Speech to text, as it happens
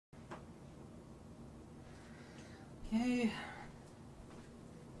Yay.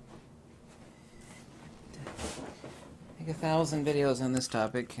 Make 1,000 videos on this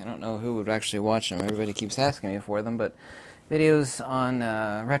topic. I don't know who would actually watch them. Everybody keeps asking me for them, but videos on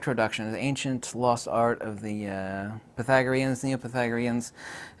retroduction, the ancient lost art of the Pythagoreans, Neo-Pythagoreans,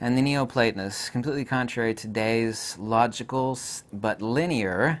 and the Neoplatonists, completely contrary to today's logical but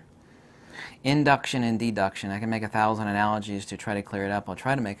linear induction and deduction. I can make 1,000 analogies to try to clear it up. I'll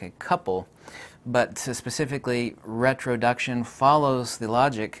try to make a couple, but specifically, retroduction follows the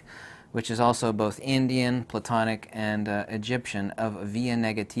logic, which is also both Indian, Platonic, and Egyptian, of via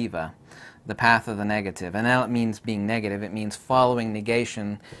negativa, the path of the negative. And now it means being negative. It means following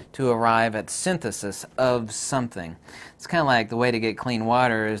negation to arrive at synthesis of something. It's kind of like the way to get clean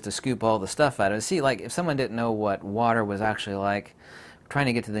water is to scoop all the stuff out of it. See, like if someone didn't know what water was actually like, trying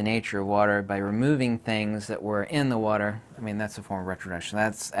to get to the nature of water by removing things that were in the water, I mean, that's a form of retroduction.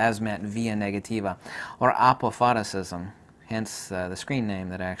 That's as meant via negativa, or apophatism, hence the screen name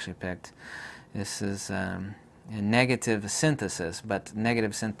that I actually picked. This is a negative synthesis, but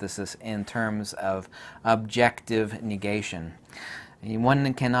negative synthesis in terms of objective negation.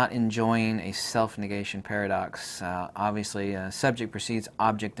 One cannot enjoin a self-negation paradox. Obviously, subject precedes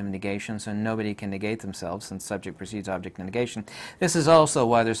object of negation, so nobody can negate themselves since subject precedes object of negation. This is also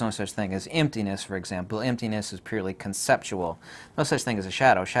why there's no such thing as emptiness, for example. Emptiness is purely conceptual. No such thing as a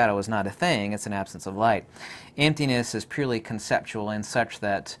shadow. Shadow is not a thing, it's an absence of light. Emptiness is purely conceptual in such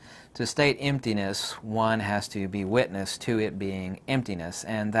that to state emptiness, one has to be witness to it being emptiness,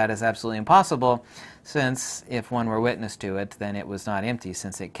 and that is absolutely impossible, since if one were witness to it, then it was not empty,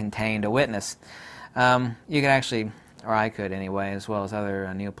 since it contained a witness. You could actually, or I could anyway, as well as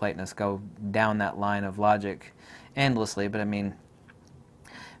other Neoplatonists, go down that line of logic endlessly, but I mean,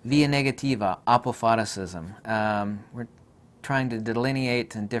 via negativa, apophaticism. We're trying to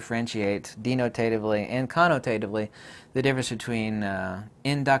delineate and differentiate denotatively and connotatively the difference between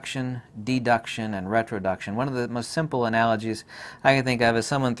induction, deduction, and retroduction. One of the most simple analogies I can think of is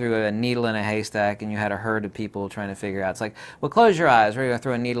someone threw a needle in a haystack and you had a herd of people trying to figure out. It's like, well, close your eyes. We're going to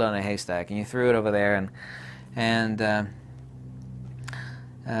throw a needle in a haystack. And you threw it over there, and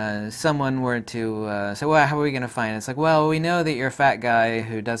someone were to say, well, how are we going to find it? It's like, well, we know that you're a fat guy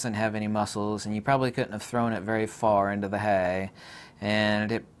who doesn't have any muscles, and you probably couldn't have thrown it very far into the hay.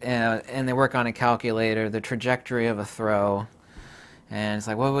 And they work on a calculator, the trajectory of a throw. And it's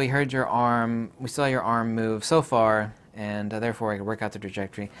like, well, we heard your arm, we saw your arm move so far, and therefore I could work out the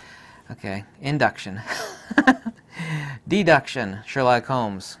trajectory. Okay, induction. Deduction, Sherlock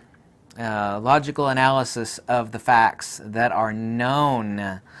Holmes. Logical analysis of the facts that are known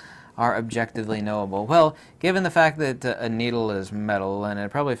are objectively knowable. Well, given the fact that a needle is metal and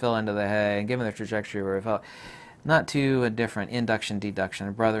it probably fell into the hay, and given the trajectory where it fell, not too different. Induction,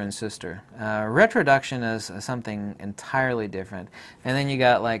 deduction, brother and sister. Retroduction is something entirely different. And then you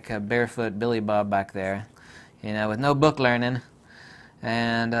got like barefoot Billy Bob back there, you know, with no book learning.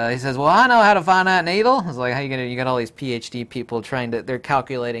 And he says, well, I know how to find that needle. It's like, how you gonna? You got all these PhD people they're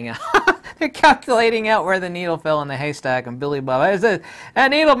calculating out, they're calculating out where the needle fell in the haystack. And Billy Bob, I said, that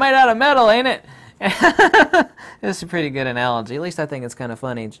needle made out of metal, ain't it? It's a pretty good analogy. At least I think it's kind of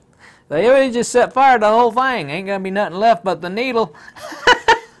funny. They just set fire to the whole thing. Ain't gonna be nothing left but the needle.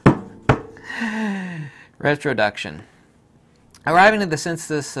 Retroduction. Arriving to the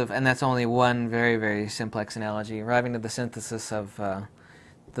synthesis of, and that's only one very, very simplex analogy, arriving to the synthesis of, to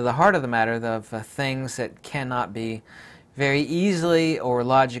the heart of the matter, of things that cannot be very easily or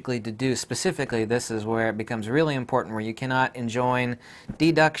logically deduced. Specifically, this is where it becomes really important, where you cannot enjoin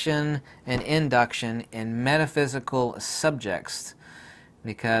deduction and induction in metaphysical subjects,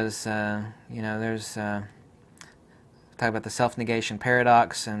 because, you know, there's, talk about the self-negation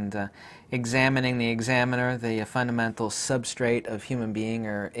paradox and examining the examiner, the fundamental substrate of human being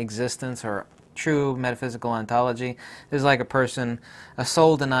or existence or true metaphysical ontology. There's like a person, a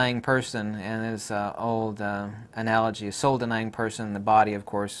soul-denying person, and there's an old analogy. A soul-denying person, the body, of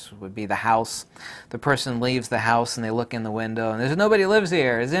course, would be the house. The person leaves the house and they look in the window and there's nobody lives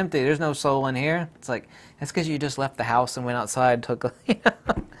here. It's empty. There's no soul in here. It's like, that's because you just left the house and went outside, took a...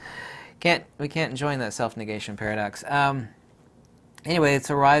 We can't enjoin that self-negation paradox. Anyway, it's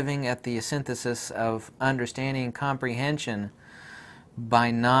arriving at the synthesis of understanding, comprehension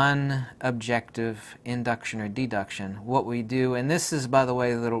by non-objective induction or deduction. What we do, and this is, by the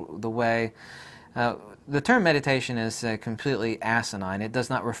way, the term meditation is completely asinine. It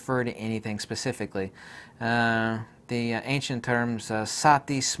does not refer to anything specifically. The ancient terms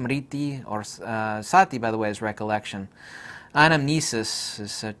sati, smriti, or sati, by the way, is recollection. Anamnesis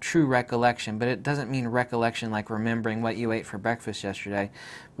is a true recollection, but it doesn't mean recollection like remembering what you ate for breakfast yesterday,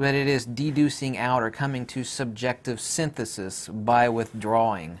 but it is deducing out or coming to subjective synthesis by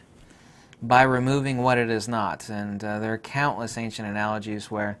withdrawing, by removing what it is not. And there are countless ancient analogies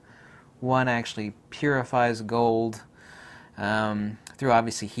where one actually purifies gold through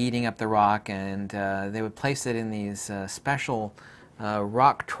obviously heating up the rock, and they would place it in these special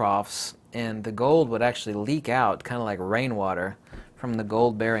rock troughs, and the gold would actually leak out kind of like rainwater from the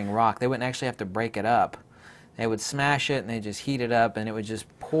gold-bearing rock. They wouldn't actually have to break it up. They would smash it and they just heat it up and it would just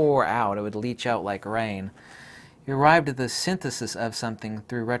pour out. It would leach out like rain. You arrived at the synthesis of something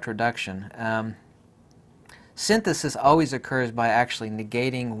through retroduction. Synthesis always occurs by actually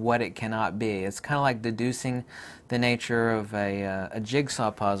negating what it cannot be. It's kind of like deducing the nature of a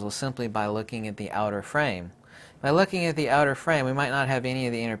jigsaw puzzle simply by looking at the outer frame. By looking at the outer frame, we might not have any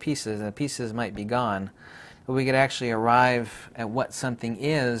of the inner pieces, and the pieces might be gone, but we could actually arrive at what something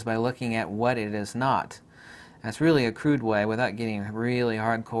is by looking at what it is not. That's really a crude way, without getting really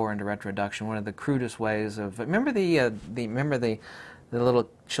hardcore into retroduction. One of the crudest ways of remember the little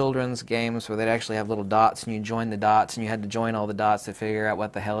children's games where they'd actually have little dots, and you join the dots, and you had to join all the dots to figure out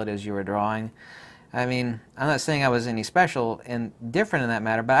what the hell it is you were drawing. I mean, I'm not saying I was any special and different in that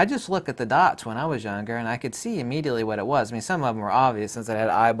matter, but I just looked at the dots when I was younger, and I could see immediately what it was. I mean, some of them were obvious since it had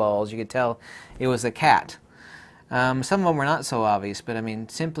eyeballs. You could tell it was a cat. Some of them were not so obvious, but I mean,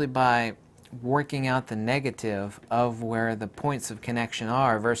 simply by working out the negative of where the points of connection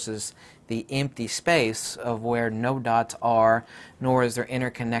are versus the empty space of where no dots are, nor is there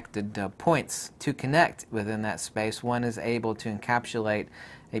interconnected points to connect within that space, one is able to encapsulate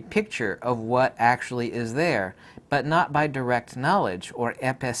a picture of what actually is there, but not by direct knowledge or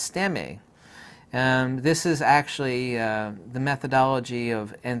episteme. This is actually the methodology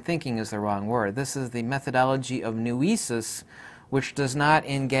of, and thinking is the wrong word, this is the methodology of noesis, which does not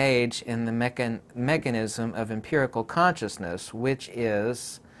engage in the mechanism of empirical consciousness, which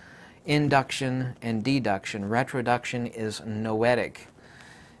is induction and deduction. Retroduction is noetic.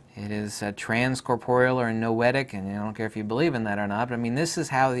 It is transcorporeal or noetic, and I don't care if you believe in that or not, but I mean, this is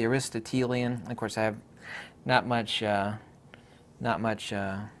how the Aristotelian, of course I have not much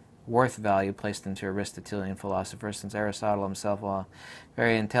worth value placed into Aristotelian philosophers, since Aristotle himself, while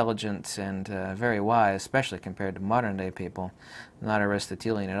very intelligent and very wise, especially compared to modern day people, not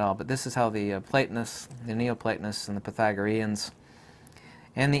Aristotelian at all, but this is how the Platonists, the Neoplatonists and the Pythagoreans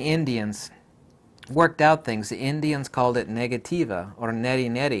and the Indians worked out things. The Indians called it negativa, or neti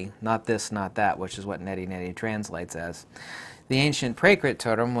neti, not this, not that, which is what neti neti translates as. The ancient Prakrit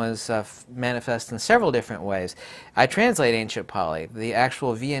term was manifest in several different ways. I translate ancient Pali. The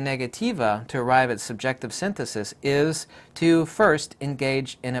actual via negativa to arrive at subjective synthesis is to first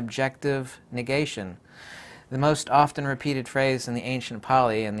engage in objective negation. The most often repeated phrase in the ancient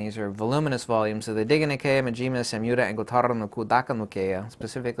Pali, and these are voluminous volumes of the Digha Nikaya, Majjhima, Samyutta, and Uttara Nikudaka Nikaya,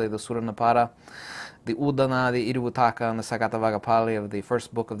 specifically the Suranapada, the Udana, the Iruvutaka, and the Sakatavagga Pali of the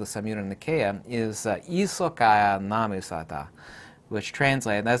first book of the Samyutta Nikaya, is Isokaya Namisata, which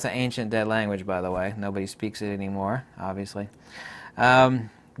translates, that's an ancient dead language, by the way. Nobody speaks it anymore, obviously.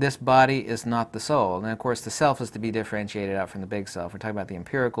 This body is not the soul. And of course, the self is to be differentiated out from the big self. We're talking about the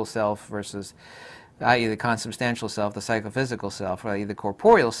empirical self versus i.e. the consubstantial self, the psychophysical self, i.e. the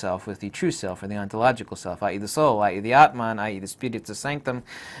corporeal self with the true self, or the ontological self, i.e. the soul, i.e. the Atman, i.e. the Spiritus Sanctum.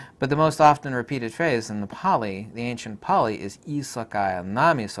 But the most often repeated phrase in the Pali, the ancient Pali, is Isakaya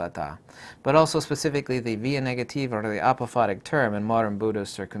Namisata. But also specifically the via negativa, or the apophatic term, and modern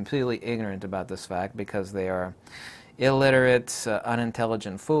Buddhists are completely ignorant about this fact because they are illiterate,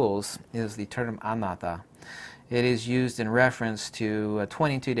 unintelligent fools, is the term anatta. It is used in reference to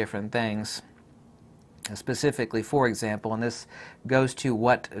 22 different things. Specifically, for example, and this goes to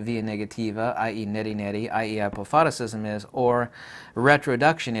what via negativa, i.e. neti neti, i.e. apophaticism is, or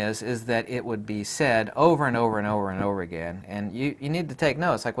retroduction is that it would be said over and over and over and over again. And you need to take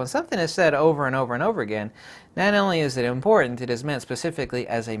notes. Like when something is said over and over and over again, not only is it important, it is meant specifically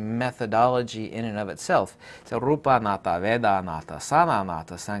as a methodology in and of itself. So rupa nata, veda nata, sana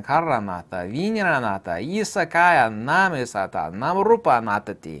nata, sankara nata, vinyana nata, isakaya namisata, namrupa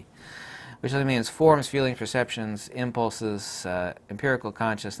natati. Which means forms, feelings, perceptions, impulses, empirical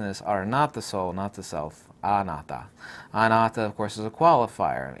consciousness are not the soul, not the self, anatta. Anatta, of course, is a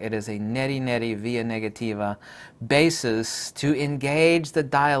qualifier. It is a neti-neti via negativa basis to engage the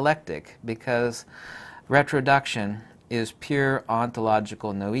dialectic, because retroduction is pure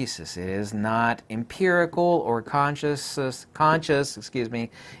ontological noesis. It is not empirical or conscious,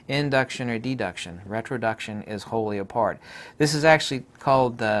 induction or deduction. Retroduction is wholly apart. This is actually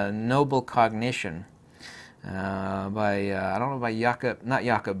called noble cognition. by I don't know, by Jakob, not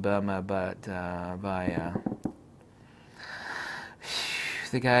Jakob Böhme, but by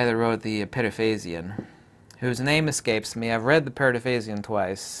the guy that wrote the Periphasian, whose name escapes me. I've read the Periphasian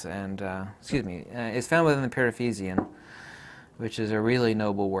twice, and excuse me, it's found within the Periphasian, which is a really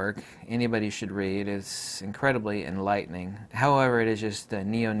noble work. Anybody should read. It's incredibly enlightening. However, it is just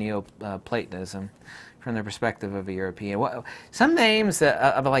Neo-Platonism from the perspective of a European. Some names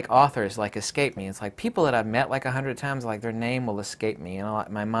of like authors like escape me. It's like people that I've met like 100 times, like their name will escape me. You know,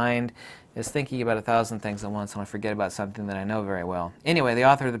 my mind is thinking about 1,000 things at once, and I forget about something that I know very well. Anyway, the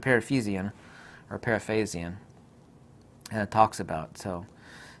author of the Periphasian, or Periphasian, talks about. So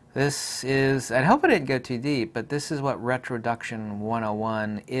this is, I hope I didn't go too deep, but this is what Retroduction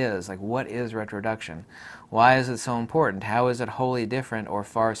 101 is. Like, what is retroduction? Why is it so important? How is it wholly different or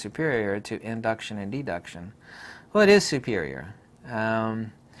far superior to induction and deduction? Well, it is superior.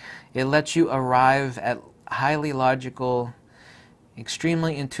 It lets you arrive at highly logical,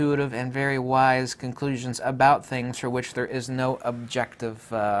 extremely intuitive, and very wise conclusions about things for which there is no objective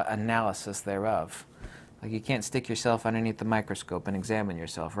analysis thereof. Like, you can't stick yourself underneath the microscope and examine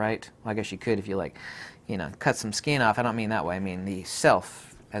yourself, right? Well, I guess you could if you, like, you know, cut some skin off. I don't mean that way. I mean the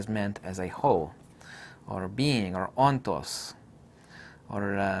self as meant as a whole, or being, or ontos,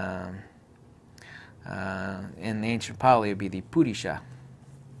 or in the ancient Pali it would be the Purisha,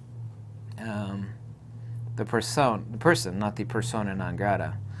 the person, not the persona non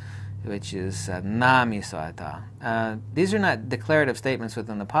grata, which is namisata. These are not declarative statements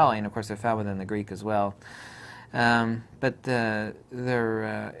within the Pali, and of course they're found within the Greek as well. But it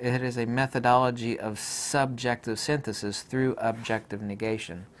is a methodology of subjective synthesis through objective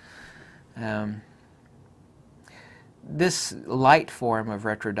negation. This light form of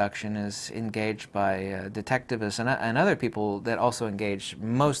retroduction is engaged by detectivists and other people that also engage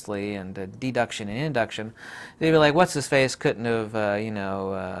mostly in deduction and induction. They'd be like, what's his face couldn't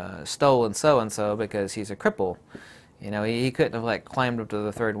have, stolen so-and-so because he's a cripple. You know, he couldn't have, like, climbed up to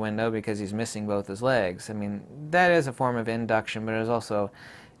the third window because he's missing both his legs. I mean, that is a form of induction, but it is also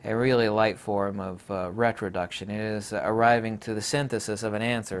a really light form of retroduction. It is arriving to the synthesis of an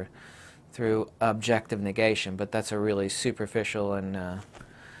answer through objective negation, but that's a really superficial and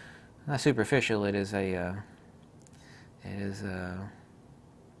not superficial. It is a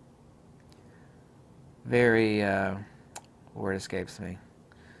very word escapes me.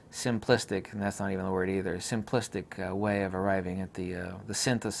 Simplistic, and that's not even the word either. Simplistic way of arriving at the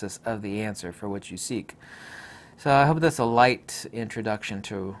synthesis of the answer for which you seek. So I hope that's a light introduction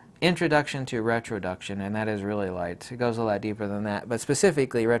to retroduction, and that is really light. It goes a lot deeper than that. But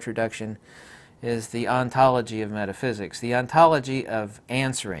specifically, retroduction is the ontology of metaphysics, the ontology of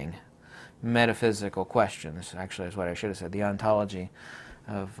answering metaphysical questions. Actually, that's what I should have said. The ontology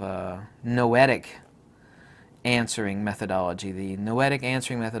of noetic answering methodology, the noetic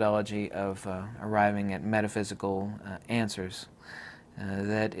answering methodology of arriving at metaphysical answers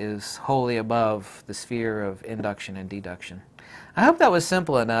that is wholly above the sphere of induction and deduction. I hope that was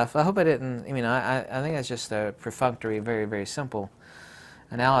simple enough. I hope I didn't, I think that's just a perfunctory, very, very simple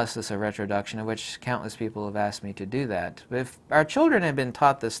analysis of retroduction, of which countless people have asked me to do that. But if our children had been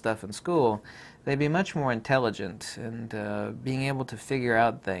taught this stuff in school, they'd be much more intelligent and being able to figure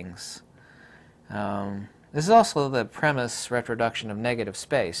out things. This is also the premise, retroduction, of negative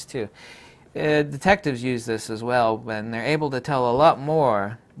space, too. Detectives use this as well, when they're able to tell a lot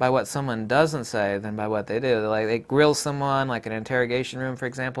more by what someone doesn't say than by what they do. Like, they grill someone, like an interrogation room, for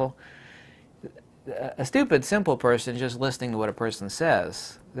example. A stupid, simple person is just listening to what a person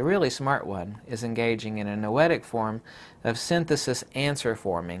says. The really smart one is engaging in a noetic form of synthesis answer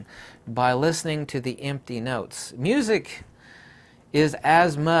forming by listening to the empty notes. Music is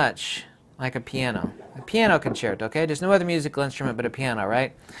as much like a piano concerto, okay? There's no other musical instrument but a piano,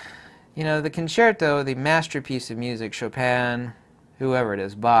 right? You know, the concerto, the masterpiece of music, Chopin, whoever it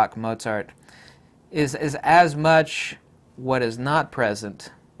is, Bach, Mozart, is as much what is not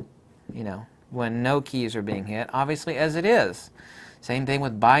present, when no keys are being hit, obviously, as it is. Same thing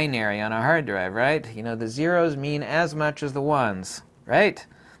with binary on a hard drive, right? The zeros mean as much as the ones, right?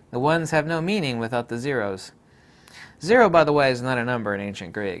 The ones have no meaning without the zeros. Zero, by the way, is not a number in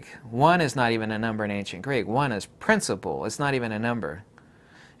ancient Greek. One is not even a number in ancient Greek. One is principle. It's not even a number.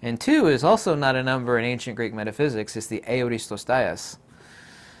 And two is also not a number in ancient Greek metaphysics. It's the euristostaias.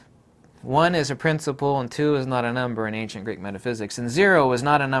 One is a principle, and two is not a number in ancient Greek metaphysics. And zero is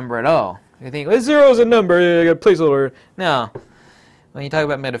not a number at all. You think, well, zero is a number, you got a placeholder. No. When you talk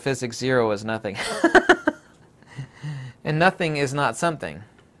about metaphysics, zero is nothing. And nothing is not something.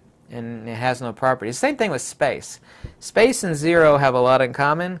 And it has no properties. Same thing with space. Space and zero have a lot in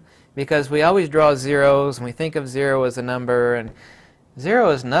common. because we always draw zeros and we think of 0 as a number, and 0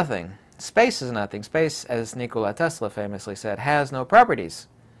 is nothing. Space is nothing. Space, as Nikola Tesla famously said, has no properties.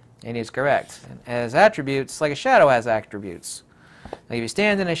 And he's correct. And as attributes, like a shadow has attributes. Like if you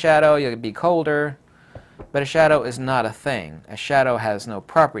stand in a shadow, you'll be colder, but a shadow is not a thing. A shadow has no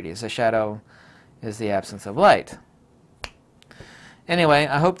properties. A shadow is the absence of light. Anyway,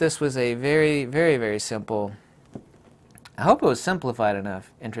 I hope this was a very, very, very simple, I hope it was simplified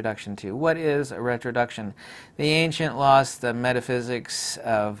enough introduction to what is a retroduction. The ancient lost the metaphysics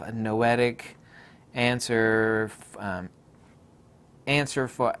of a noetic answer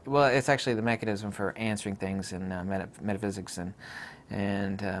for, well, it's actually the mechanism for answering things in metaphysics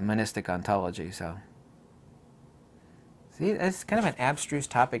and monistic ontology. So, see, it's kind of an abstruse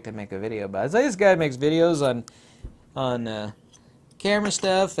topic to make a video about. It's like this guy makes videos on camera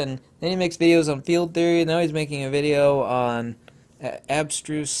stuff, and then he makes videos on field theory, and now he's making a video on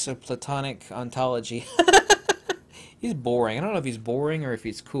abstruse Platonic ontology. He's boring. I don't know if he's boring or if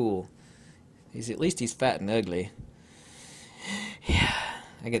he's cool. At least he's fat and ugly. Yeah,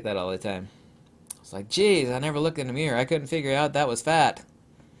 I get that all the time. It's like, geez, I never looked in the mirror. I couldn't figure out that was fat.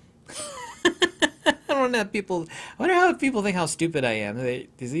 I don't know how people. I wonder how people think how stupid I am. Do they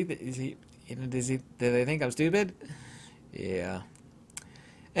think I'm stupid? Yeah.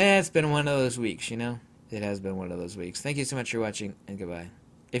 It's been one of those weeks, you know? It has been one of those weeks. Thank you so much for watching, and goodbye.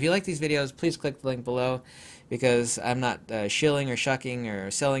 If you like these videos, please click the link below, because I'm not shilling or shucking or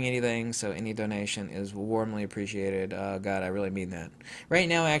selling anything, so any donation is warmly appreciated. Oh, God, I really mean that. Right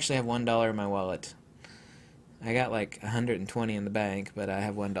now, I actually have $1 in my wallet. I got like 120 in the bank, but I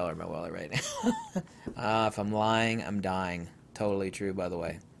have $1 in my wallet right now. If I'm lying, I'm dying. Totally true, by the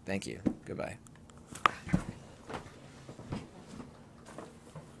way. Thank you. Goodbye.